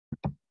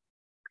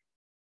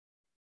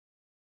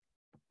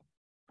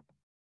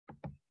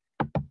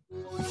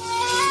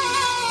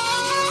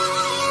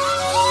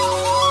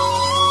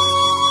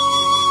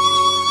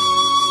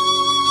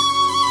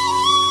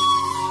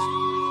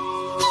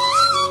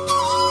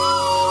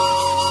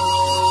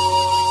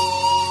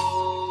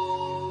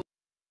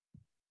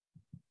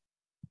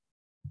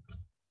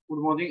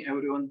Good morning,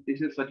 everyone.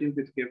 This is Sachin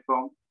Piske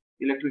from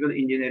Electrical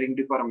Engineering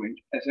Department,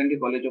 SND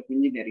College of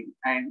Engineering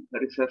and the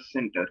Research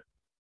Center.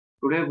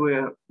 Today, we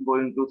are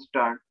going to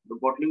start the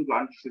bottling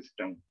plant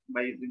system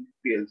by using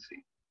PLC.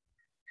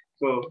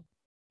 So,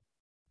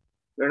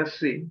 let us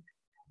see.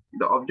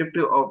 The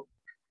objective of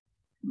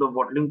the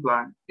bottling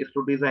plant is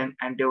to design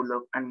and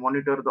develop and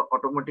monitor the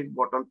automatic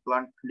bottle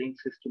plant filling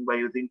system by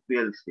using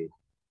PLC.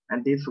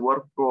 And this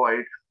work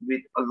provides with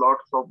a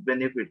lots of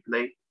benefits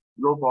like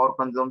low power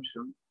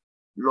consumption,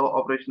 low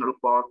operational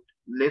cost,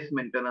 less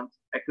maintenance,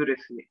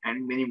 accuracy,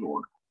 and many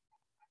more.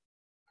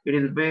 It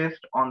is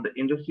based on the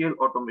industrial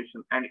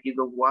automation and is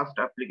a vast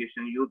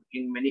application used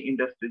in many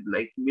industries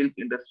like milk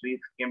industries,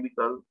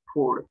 chemical,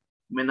 food,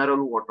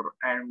 mineral water,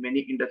 and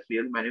many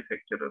industrial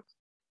manufacturers.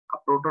 A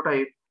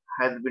prototype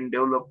has been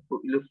developed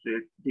to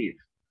illustrate this.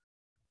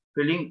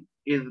 Filling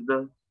is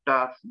the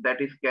task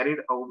that is carried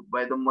out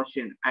by the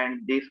machine,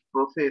 and this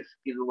process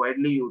is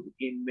widely used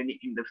in many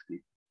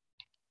industries.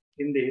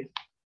 In this,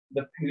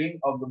 the filling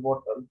of the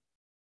bottle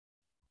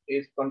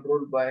is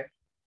controlled by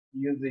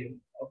using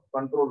a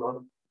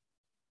controller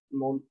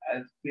known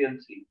as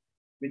PLC,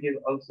 which is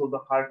also the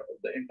heart of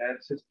the entire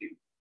system.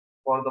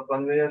 For the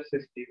conveyor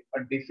system,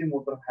 a DC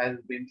motor has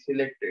been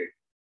selected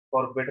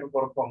for better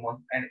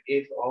performance and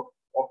ease of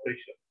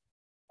operation.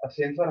 A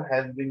sensor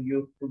has been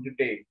used to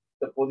detect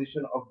the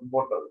position of the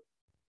bottle.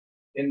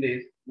 In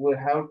this, we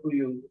have to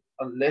use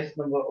a less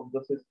number of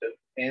the system,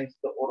 hence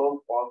the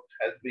overall cost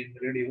has been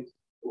reduced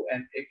to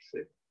an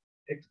extent.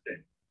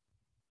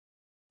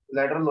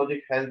 Ladder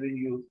logic has been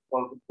used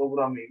for the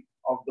programming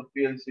of the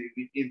PLC,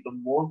 which is the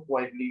most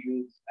widely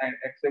used and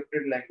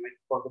accepted language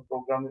for the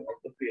programming of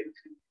the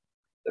PLC.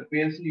 The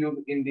PLC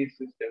used in this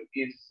system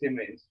is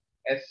Siemens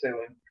S7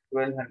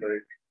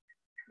 1200,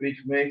 which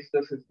makes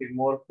the system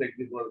more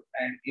flexible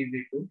and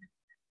easy to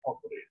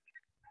operate.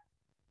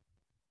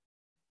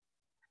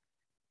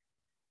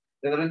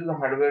 There is the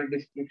hardware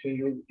description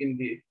used in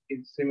this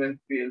is Siemens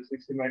PLC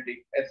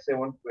Schematic S7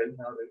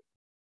 1200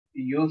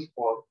 used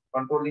for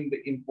controlling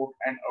the input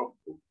and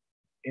output.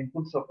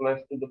 Input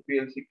supplies to the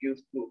PLC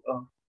queues through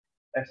a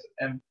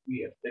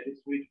SMPS, that is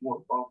switch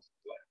mode power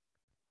supply.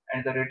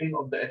 And the rating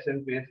of the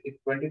SMPS is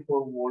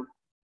 24 volt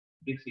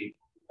DC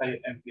 5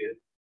 amperes.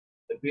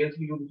 The PLC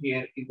used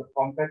here is a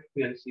compact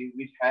PLC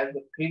which has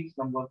a fixed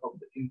number of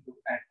the input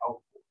and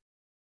output.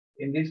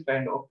 In this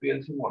kind of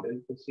PLC model,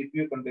 the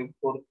CPU contains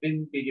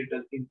 14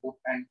 digital input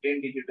and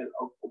 10 digital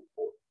output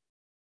ports.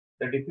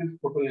 The diffuse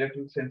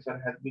photoelectric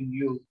sensor has been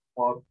used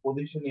for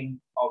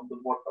positioning of the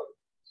bottle.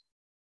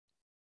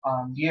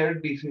 A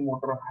geared DC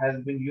motor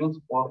has been used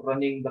for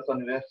running the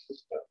conveyor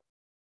system.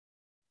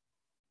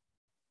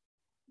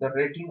 The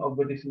rating of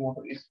the DC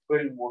motor is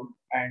 12 volt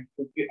and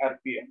 50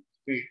 RPM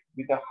speed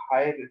with a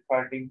high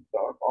starting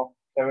torque of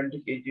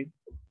 70 kg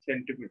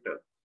centimeter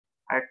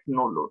at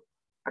no load.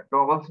 A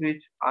toggle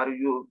switch are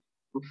used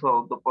to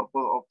serve the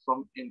purpose of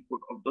some input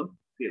of the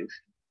PLC.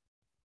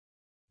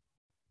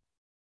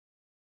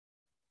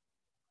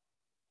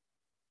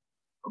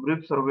 A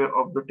brief survey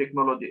of the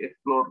technology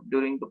explored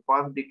during the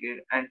past decade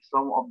and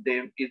some of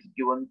them is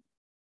given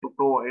to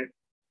provide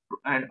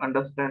and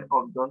understand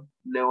of the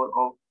level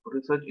of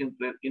research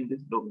interest in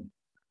this domain.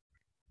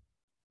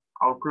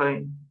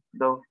 Outline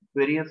the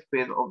various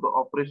phases of the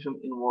operation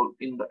involved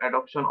in the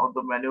adoption of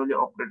the manually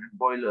operated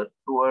boiler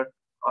toward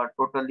a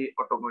totally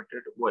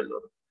automated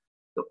boiler.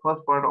 The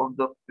first part of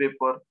the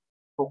paper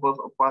focus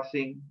on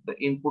passing the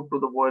input to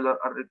the boiler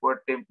at required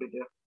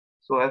temperature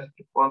so as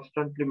to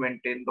constantly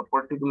maintain the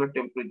particular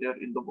temperature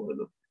in the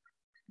boiler.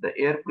 The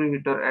air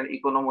preheater and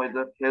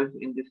economizer helps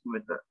in this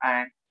method,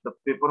 and the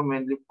paper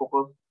mainly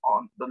focus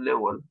on the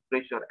level,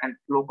 pressure, and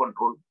flow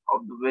control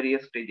of the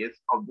various stages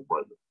of the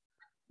boiler.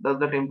 Thus,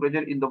 the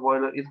temperature in the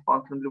boiler is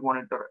constantly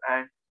monitored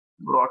and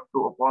brought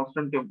to a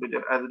constant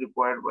temperature as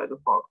required by the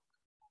FOG.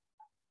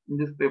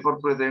 This paper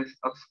presents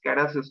a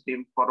SCADA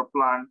system for a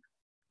plant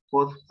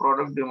whose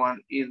product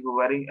demand is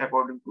varying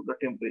according to the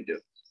temperature.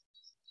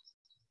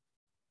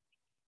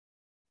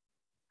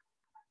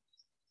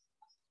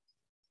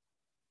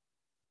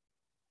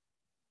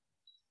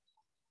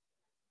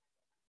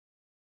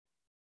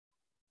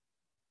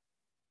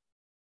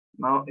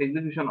 Now,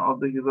 execution of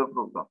the user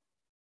program.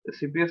 The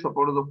CPU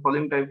supports the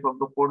following types of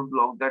the code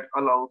block that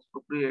allows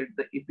to create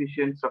the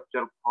efficient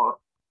structure for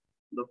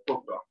the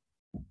program.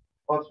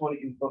 First one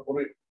is the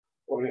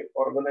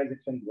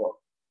organization block.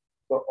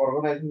 The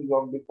organization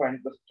block defines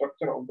the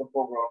structure of the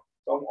program.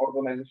 Some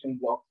organization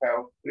blocks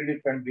have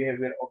predefined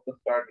behavior of the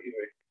start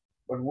event,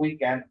 but we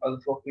can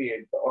also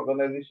create the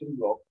organization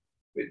block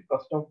with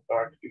custom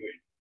start event.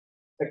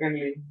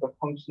 Secondly, the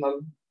functional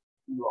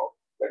block.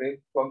 That is,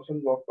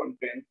 function block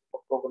contains a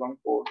program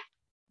code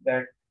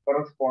that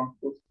corresponds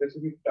to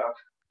specific task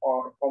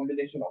or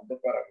combination of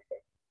the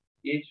parameters.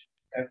 Each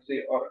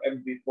FC or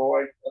FB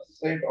provides a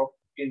set of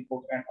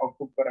input and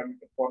output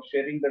parameters for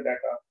sharing the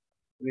data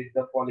with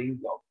the following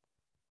block.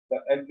 The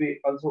FB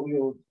also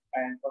uses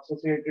and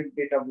associated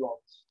data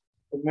blocks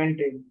to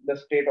maintain the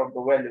state of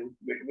the value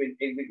between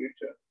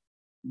execution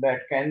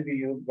that can be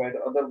used by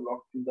the other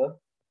blocks in the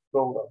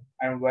program,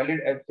 and valid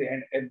FC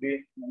and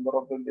FB number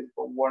of the list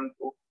from 1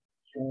 to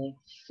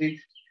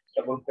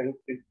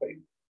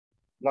 65565.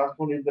 Last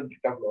one is the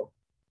data block.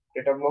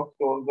 Data block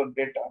stores the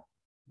data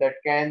that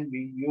can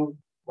be used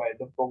by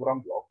the program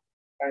block,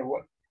 and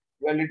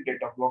valid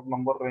data block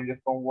number ranges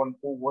from 1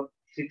 to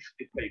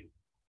 165.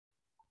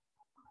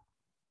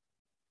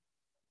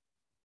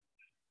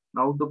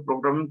 Now the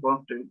programming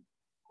concept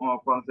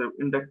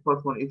in that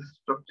first one is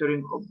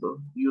structuring of the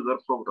user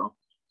program.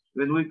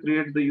 When we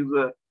create the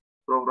user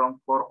program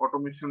for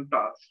automation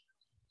tasks,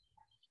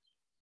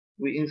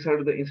 we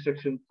insert the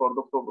instruction for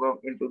the program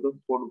into the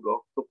code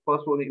block. The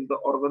first one is the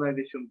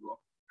organization block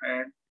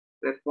and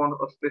respond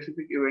a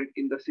specific event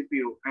in the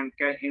CPU and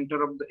can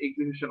interrupt the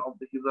execution of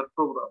the user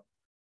program.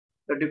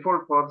 The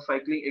default for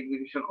cycling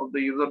execution of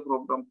the user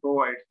program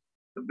provides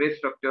the base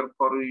structure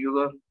for a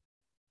user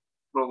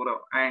program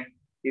and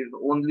is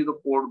only the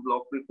code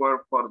block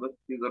required for the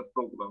user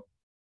program.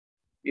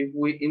 If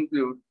we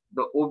include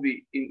the OB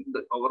in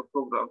our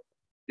program,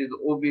 this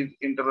OB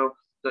interrupts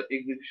the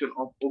execution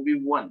of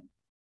OB1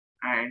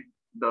 and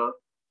the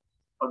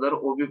other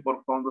OB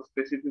performs the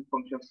specific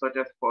functions such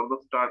as for the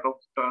start of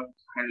task,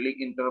 handling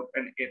interrupt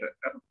and error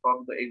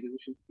for the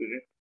execution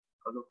period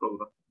of the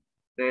program.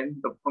 Then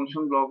the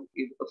function block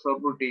is a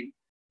subroutine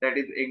that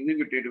is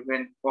executed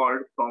when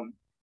called from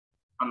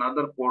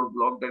another code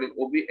block that is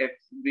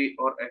OBXB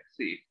or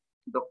FC.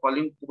 The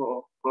calling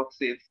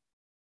process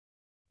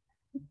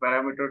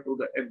parameter to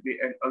the FB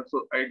and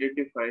also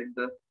identifies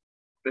the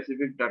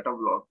specific data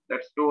block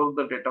that stores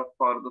the data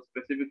for the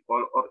specific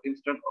call or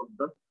instance of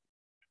the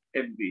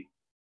FB.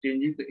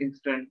 Changing the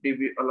instant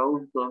DB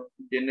allows the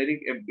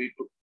generic FB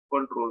to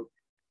control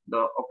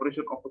the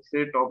operation of a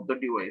set of the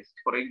device.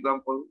 For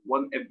example,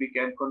 one FB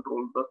can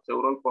control the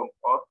several pump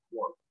or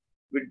valve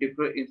with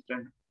different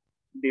instant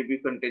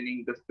DB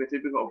containing the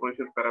specific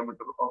operation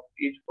parameter of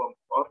each pump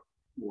or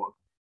valve.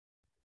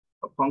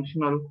 A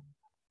functional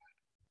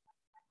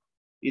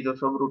is a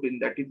subroutine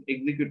that is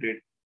executed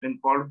when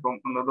called from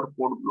another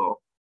code block.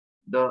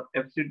 The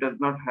FC does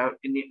not have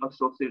any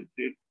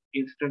associated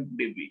instant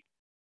DB.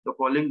 The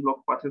calling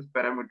block passes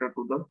parameter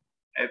to the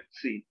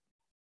FC.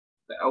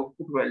 The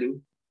output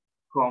value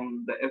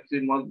from the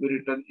FC must be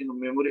written in a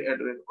memory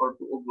address or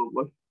to a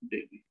global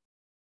DB.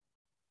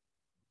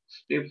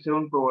 Step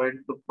 7 provides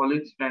the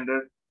following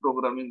standard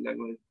programming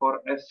language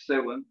for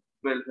S7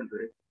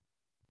 1200.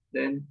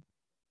 Then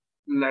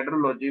ladder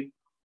logic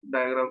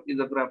diagram is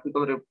a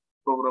graphical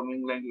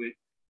programming language.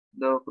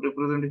 The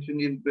representation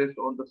is based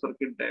on the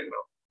circuit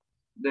diagram.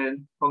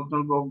 Then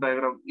functional block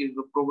diagram is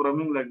the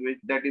programming language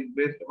that is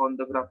based on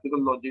the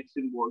graphical logic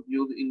symbol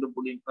used in the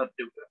Boolean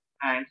algebra.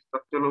 And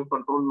structural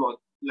control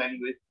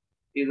language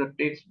is a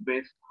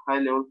text-based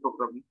high-level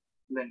programming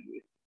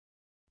language.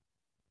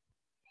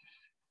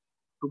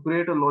 To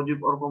create a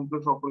logic or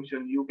complex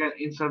operation, you can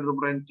insert the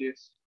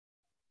branches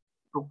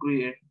to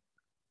create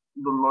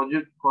the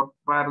logic for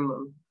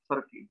parallel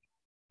circuit.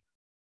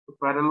 The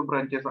parallel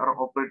branches are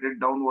operated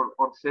downward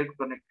or set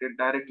connected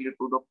directly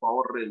to the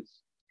power rails.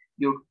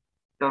 You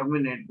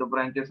terminate the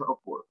branches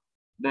upward.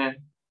 Then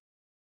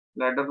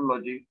ladder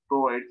logic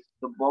provides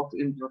the box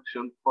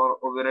instruction for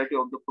a variety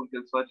of the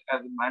functions such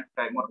as match,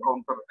 timer,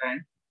 counter,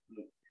 and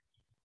move.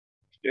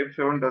 Step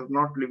 7 does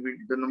not limit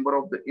the number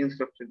of the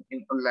instructions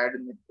in a ladder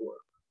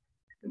network.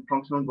 In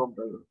functional block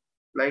diagram,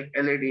 like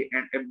LAD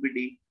and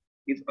FBD,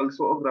 is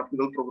also a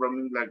graphical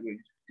programming language.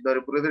 The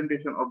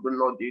representation of the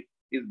logic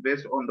is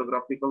based on the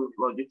graphical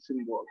logic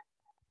symbol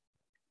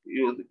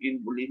used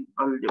in Boolean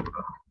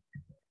algebra.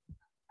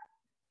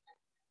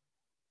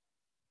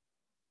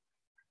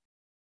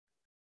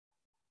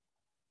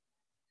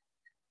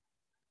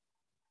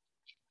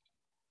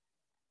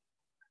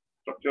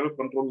 Structural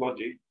control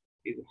logic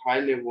is a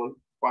high-level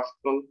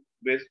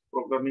Pascal-based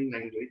programming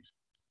language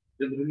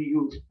generally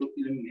used to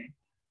eliminate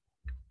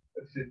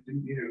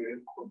existing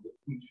behavior of the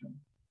function.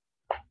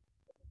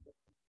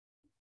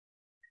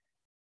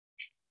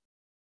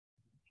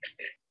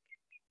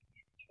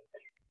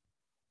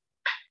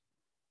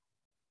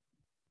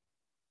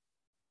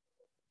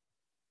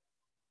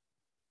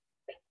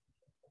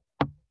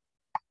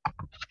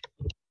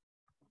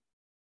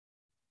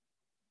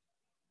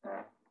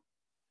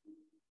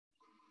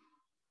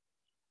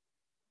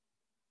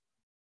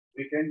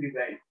 We can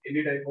design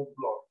any type of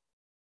block,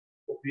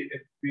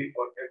 OPFP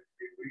or FP,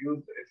 to use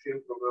the SCL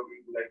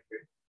programming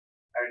language.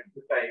 At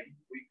the time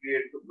we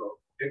create the block,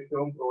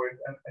 Step7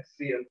 provides an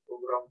SCL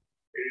program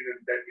editor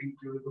that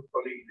includes the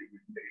following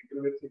elements: the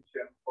interface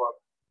section for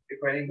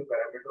defining the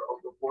parameter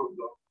of the code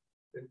block,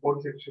 the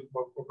code section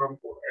for program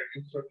code,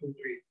 and instruction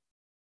tree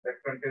that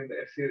contain the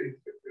SCL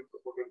instructions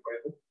supported by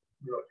the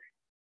logic.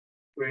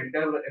 To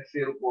enter the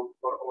SCL code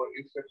for our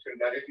instruction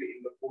directly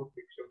in the code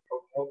section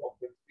for more of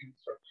the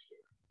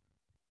instructions.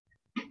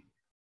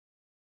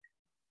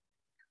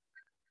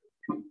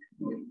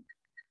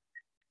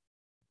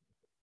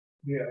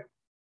 Here,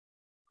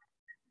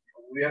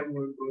 we are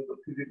moving to the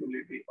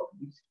feasibility of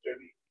this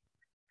study.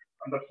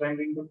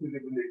 Understanding the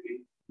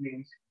feasibility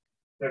means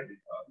that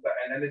the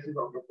analysis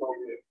of the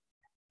problem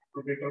to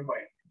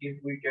determine if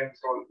we can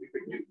solve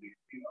effectively.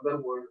 In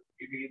other words,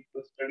 it is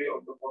the study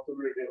of the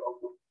possibility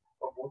of the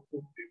proposed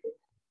system.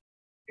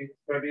 It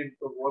studies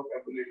the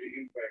workability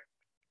impact,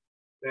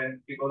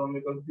 then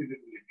economical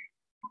feasibility,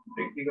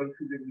 technical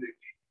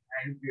feasibility,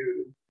 and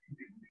behavioral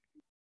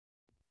feasibility.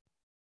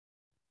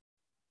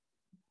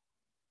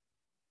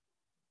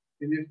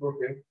 In this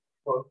process,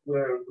 first we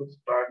have to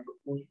start the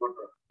push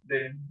button.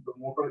 Then the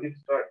motor is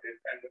started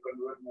and the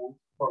conveyor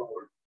moves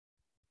forward.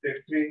 Step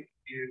 3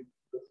 is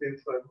the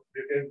sensor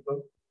detects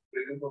the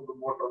presence of the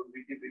motor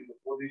which is in the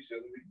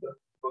position with the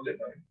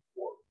solenoid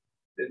pole.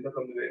 Then the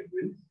conveyor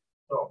will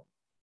stop.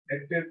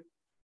 Next step,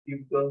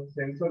 if the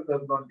sensor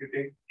does not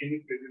detect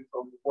any presence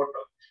of the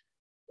water,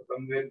 the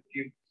conveyor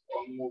keeps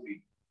on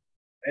moving.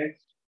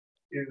 Next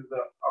is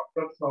the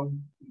after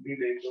some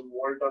delay, the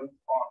valve turns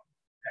on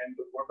and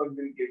the water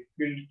will get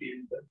filled till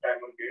the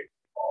timer gets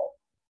off.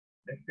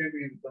 Next step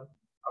is the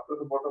after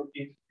the bottle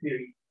is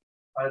filled,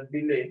 a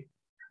delay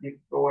is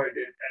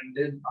provided, and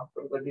then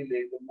after the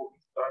delay, the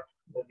motor starts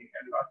running.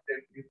 And last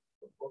step is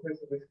the process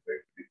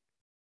respects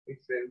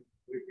itself,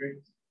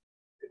 repeats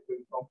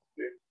itself from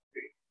step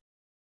 3.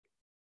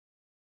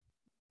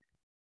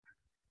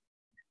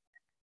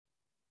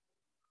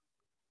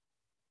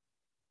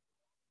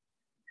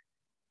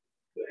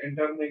 The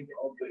internal length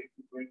of the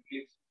equipment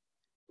is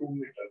 2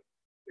 meters.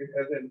 It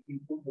has an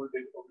input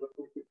voltage of the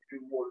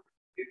 250 volt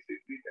AC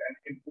with an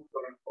input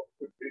current of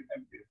 15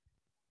 amperes.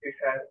 It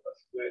has a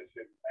square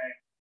shape and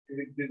it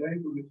is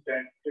designed to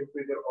withstand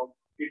temperature of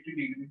 80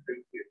 degrees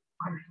Celsius.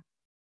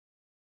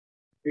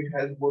 It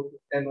has both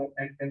NO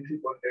and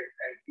NC contact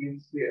and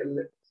is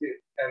CFLS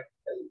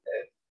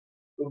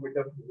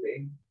 2-meter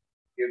length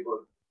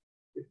cable.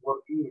 Its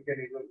working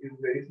mechanism is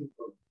very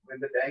simple. When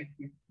the tank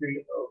is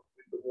filled up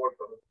with the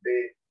water,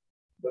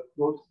 the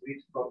closed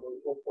switch normally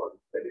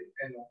opens, that is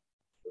NO,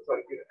 the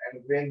circuit,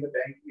 and when the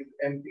tank is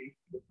empty,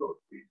 the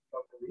closed switch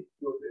normally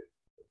closes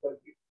the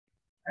circuit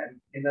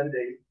and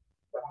energizes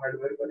the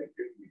hardware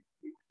connected with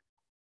it.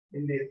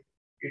 In this,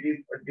 it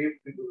is a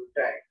dipped into the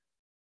tank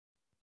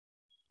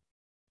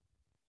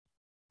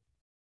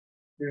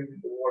filled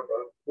with the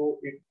water, so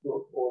it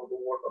flows over the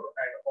water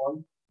and on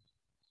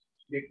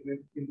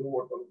decrease in the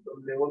water, the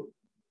water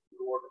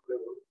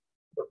level,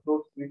 the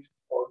flow switch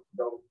falls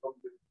down from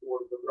the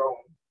towards the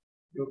ground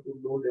due to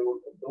low level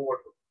of the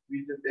water,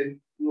 which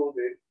then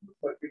closes the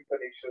circuit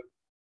connection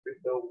with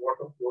the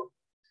water flow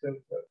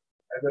sensor.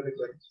 As a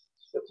result,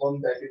 the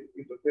pump that is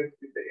interfaced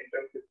with the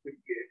interface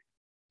gate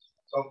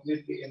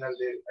completely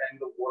energized and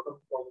the water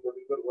from the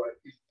reservoir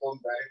is pumped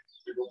back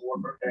to the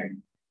water tank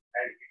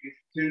and it is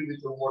filled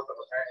with the water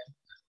and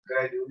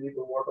gradually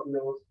the water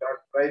level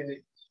starts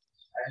rising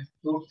and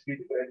flow speed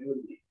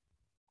gradually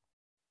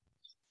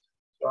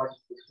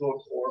starts to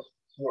flow towards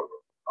water.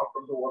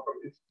 After the water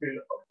is filled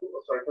up to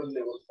a certain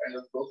level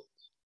and the flow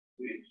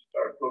speed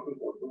starts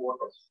flowing over the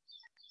water.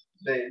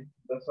 Then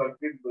the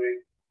circuit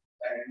breaks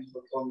and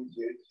the pump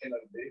gets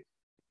energy.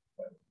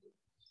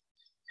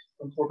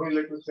 Some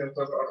photoelectric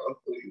sensors are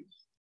also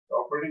used. The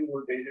operating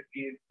voltage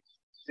is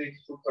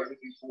 6 to 36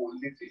 volt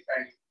DC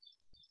and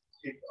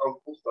its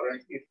output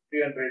current is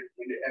 300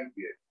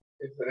 milliampere.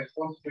 Its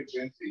response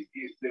frequency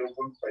is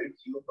 0.5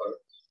 kHz.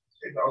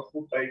 Its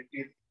output type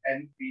is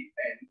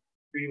NPN,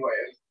 free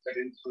wire, that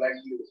is black,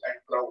 blue, and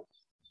brown.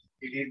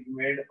 It is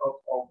made up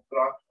of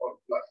glass or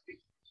plastic.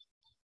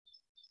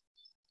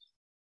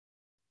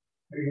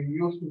 It is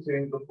used to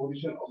sense the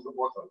position of the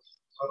bottle.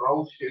 A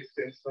round-shaped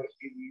sensor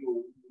is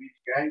used which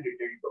can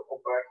detect the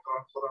opaque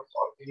transparent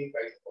or any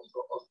kind of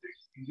the object.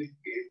 In this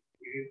case,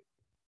 it is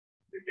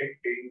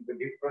detecting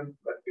the different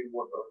plastic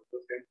bottles.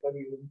 The sensor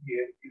used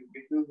here is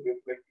diffuse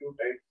reflective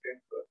type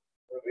sensor.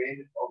 The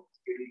range of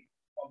scaling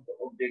of the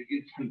object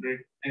is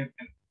 100 mm.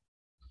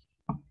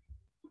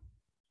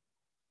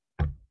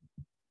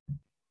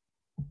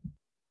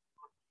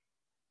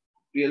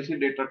 PLC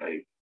data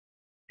type.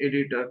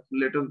 Editor,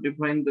 let us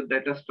define the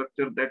data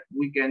structure that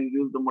we can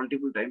use the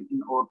multiple time in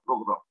our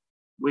program.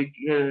 We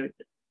get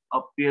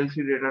a PLC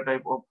data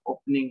type of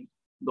opening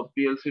the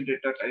PLC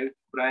data type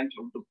branch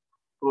of the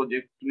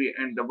project tree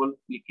and double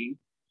clicking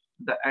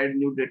the add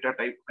new data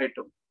type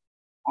item.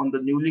 On the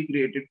newly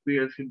created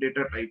PLC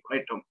data type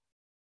item,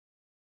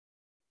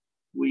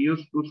 we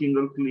use to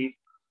single click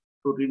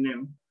to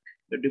rename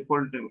the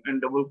default name and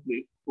double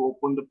click to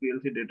open the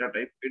PLC data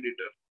type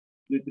editor.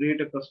 We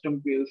create a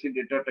custom PLC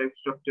data type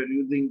structure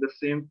using the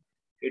same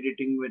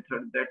editing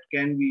method that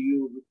can be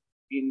used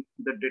in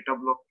the data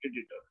block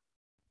editor.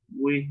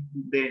 We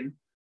then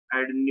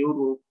add a new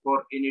row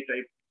for any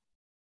type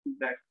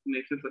that's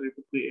necessary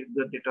to create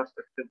the data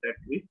structure that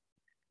we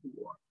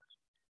want.